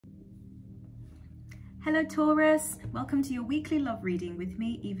Hello Taurus, welcome to your weekly love reading with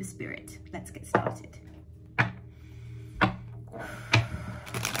me, Eva Spirit. Let's get started.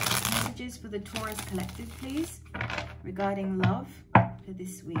 Messages for the Taurus collective, please, regarding love for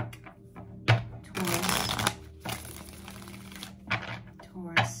this week.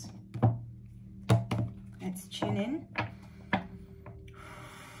 Taurus. Let's tune in.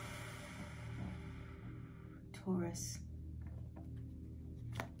 Taurus.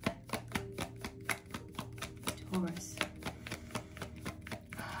 Taurus.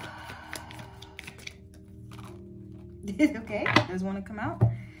 Okay, those want to come out.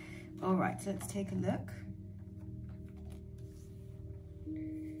 All right, so let's take a look.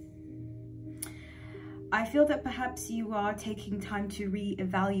 I feel that perhaps you are taking time to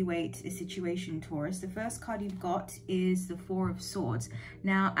re-evaluate a situation, Taurus. The first card you've got is the Four of Swords.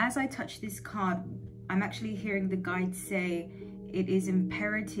 Now, as I touch this card, I'm actually hearing the guides say it is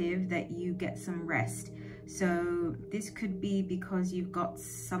imperative that you get some rest. So this could be because you've got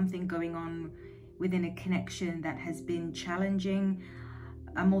something going on within a connection that has been challenging.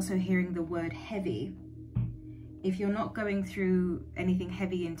 I'm also hearing the word heavy. If you're not going through anything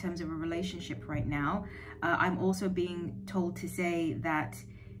heavy in terms of a relationship right now, I'm also being told to say that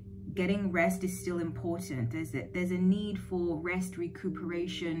getting rest is still important. There's a need for rest,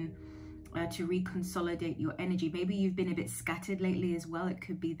 recuperation, to reconsolidate your energy. Maybe you've been a bit scattered lately as well. It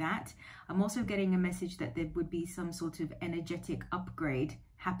could be that. I'm also getting a message that there would be some sort of energetic upgrade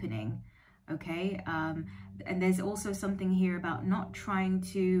happening. Okay, and there's also something here about not trying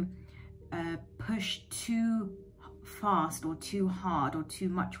to push too fast or too hard or too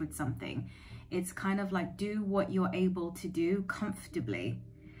much with something. It's kind of like do what you're able to do comfortably.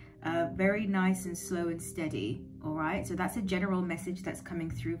 Very nice and slow and steady. All right, so that's a general message that's coming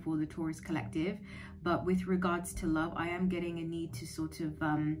through for the Taurus collective. But with regards to love, I am getting a need to sort of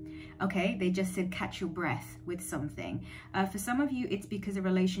okay, they just said catch your breath with something. For some of you, it's because a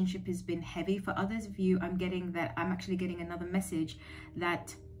relationship has been heavy. For others of you, I'm actually getting another message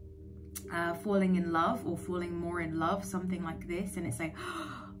that falling in love or falling more in love, something like this, and it's like,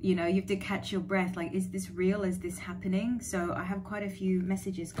 you know, you have to catch your breath, like, is this real? Is this happening? So I have quite a few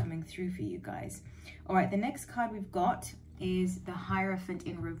messages coming through for you guys. All right, the next card we've got is the Hierophant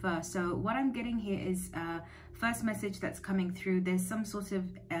in reverse. So what I'm getting here is first message that's coming through, there's some sort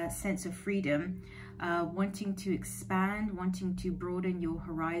of sense of freedom, wanting to expand, wanting to broaden your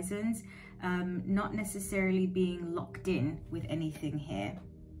horizons, not necessarily being locked in with anything here.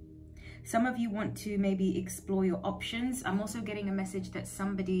 Some of you want to maybe explore your options. I'm also getting a message that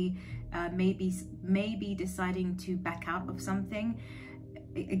somebody may be deciding to back out of something.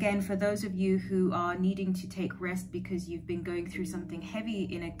 Again, for those of you who are needing to take rest because you've been going through something heavy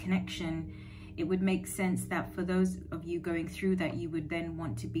in a connection, it would make sense that for those of you going through that, you would then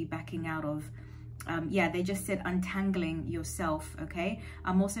want to be backing out of. Yeah, they just said untangling yourself, okay?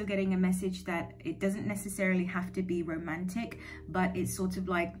 I'm also getting a message that it doesn't necessarily have to be romantic, but it's sort of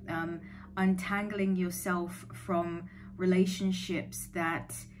like untangling yourself from relationships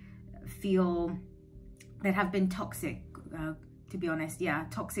that have been toxic, to be honest. Yeah,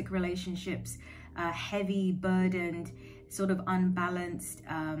 toxic relationships, heavy, burdened, sort of unbalanced.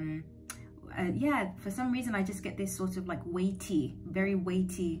 Yeah, for some reason I just get this sort of like weighty, very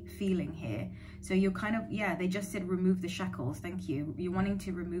weighty feeling here. So you're kind of, yeah, they just said remove the shackles. Thank you. You're wanting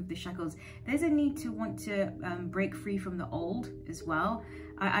to remove the shackles. There's a need to want to break free from the old as well.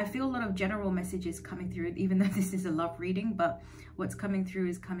 I feel a lot of general messages coming through, even though this is a love reading, but what's coming through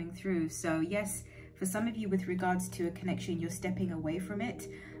is coming through. So yes, for some of you with regards to a connection, you're stepping away from it.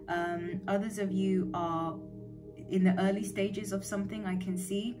 Others of you are in the early stages of something, I can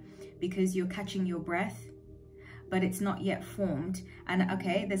see, because you're catching your breath, but it's not yet formed. And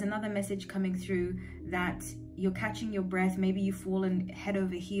okay, there's another message coming through that you're catching your breath. Maybe you've fallen head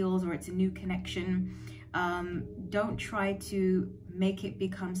over heels, or it's a new connection. Don't try to make it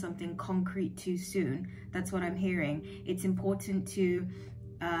become something concrete too soon. That's what I'm hearing. It's important to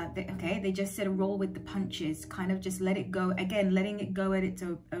okay, they just said roll with the punches, kind of just let it go. Again, letting it go at its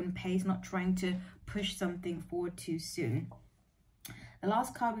own pace, not trying to push something forward too soon. The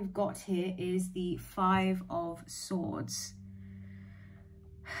last card we've got here is the Five of Swords.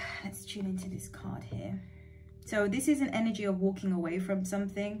 Let's tune into this card here. So this is an energy of walking away from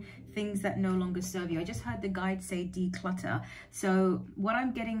something, things that no longer serve you. I just heard the guide say declutter. So what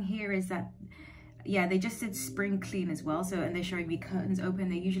I'm getting here is that, yeah, they just said spring clean as well. So, and they're showing me curtains open.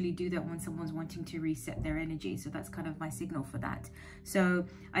 They usually do that when someone's wanting to reset their energy. So that's kind of my signal for that. So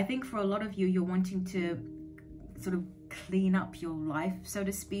I think for a lot of you, you're wanting to sort of clean up your life, so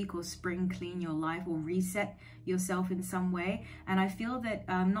to speak, or spring clean your life, or reset yourself in some way. And I feel that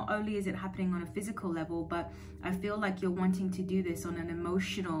not only is it happening on a physical level, but I feel like you're wanting to do this on an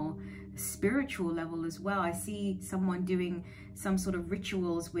emotional, spiritual level as well. I see someone doing some sort of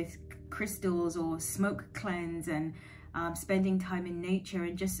rituals with crystals or smoke cleanse, and spending time in nature,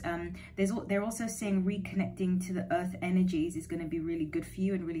 and just they're also saying reconnecting to the earth energies is going to be really good for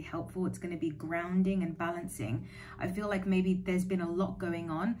you and really helpful. It's going to be grounding and balancing. I feel like maybe there's been a lot going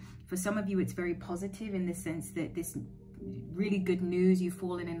on. For some of you, it's very positive in the sense that this really good news, you've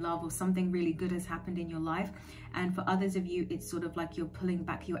fallen in love, or something really good has happened in your life. And for others of you, it's sort of like you're pulling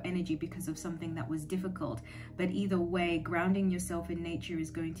back your energy because of something that was difficult. But either way, grounding yourself in nature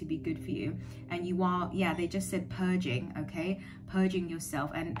is going to be good for you. And you are, yeah, they just said purging, okay? Purging yourself.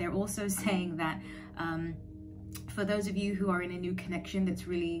 And they're also saying that for those of you who are in a new connection that's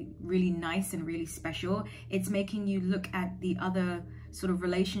really, really nice and really special, it's making you look at the other sort of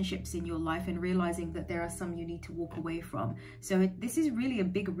relationships in your life and realizing that there are some you need to walk away from. So this is really a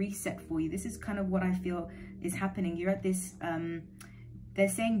big reset for you. This is kind of what I feel is happening. You're at this, they're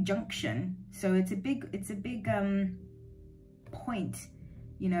saying junction. So it's a big point,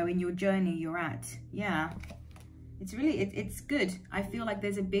 you know, in your journey you're at. Yeah, it's really, it's good. I feel like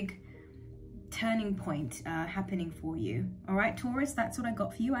there's a big turning point happening for you. All right, Taurus, that's what I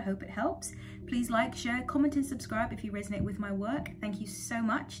got for you. I hope it helps. Please like, share, comment, and subscribe if you resonate with my work. Thank you so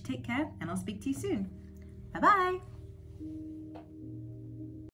much. Take care, and I'll speak to you soon. Bye-bye.